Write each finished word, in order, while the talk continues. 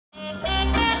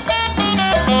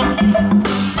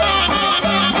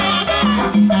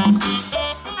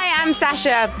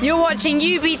Sasha. You're watching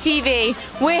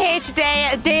UBTV. We're here today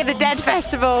at Day of the Dead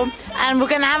Festival and we're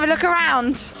going to have a look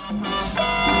around.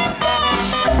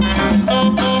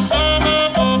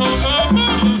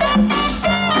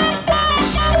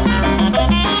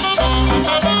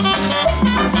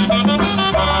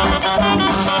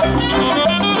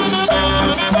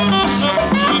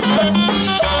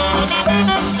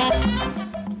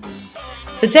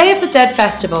 The Day of the Dead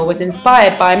Festival was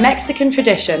inspired by a Mexican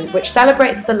tradition which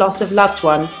celebrates the loss of loved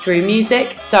ones through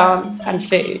music, dance and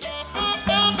food.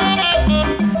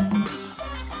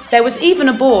 There was even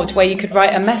a board where you could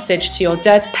write a message to your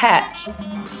dead pet.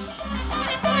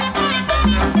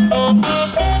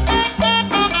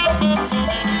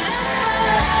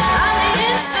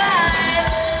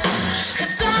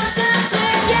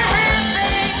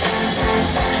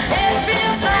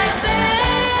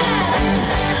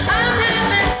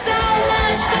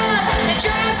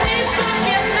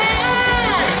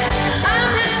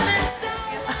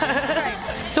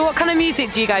 So what kind of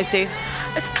music do you guys do?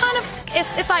 It's kind of,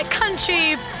 it's like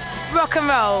country rock and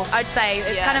roll, I'd say.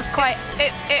 It's kind of quite...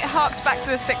 It harks back to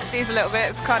the 60s a little bit.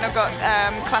 It's kind of got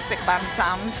classic band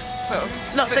sound, sort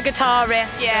of. Lots of guitar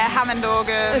riffs. Yeah, Hammond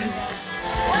organ.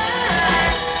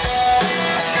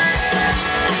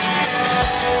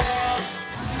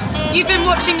 You've been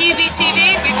watching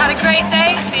UBTV. We've had a great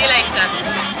day. See you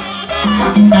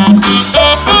later.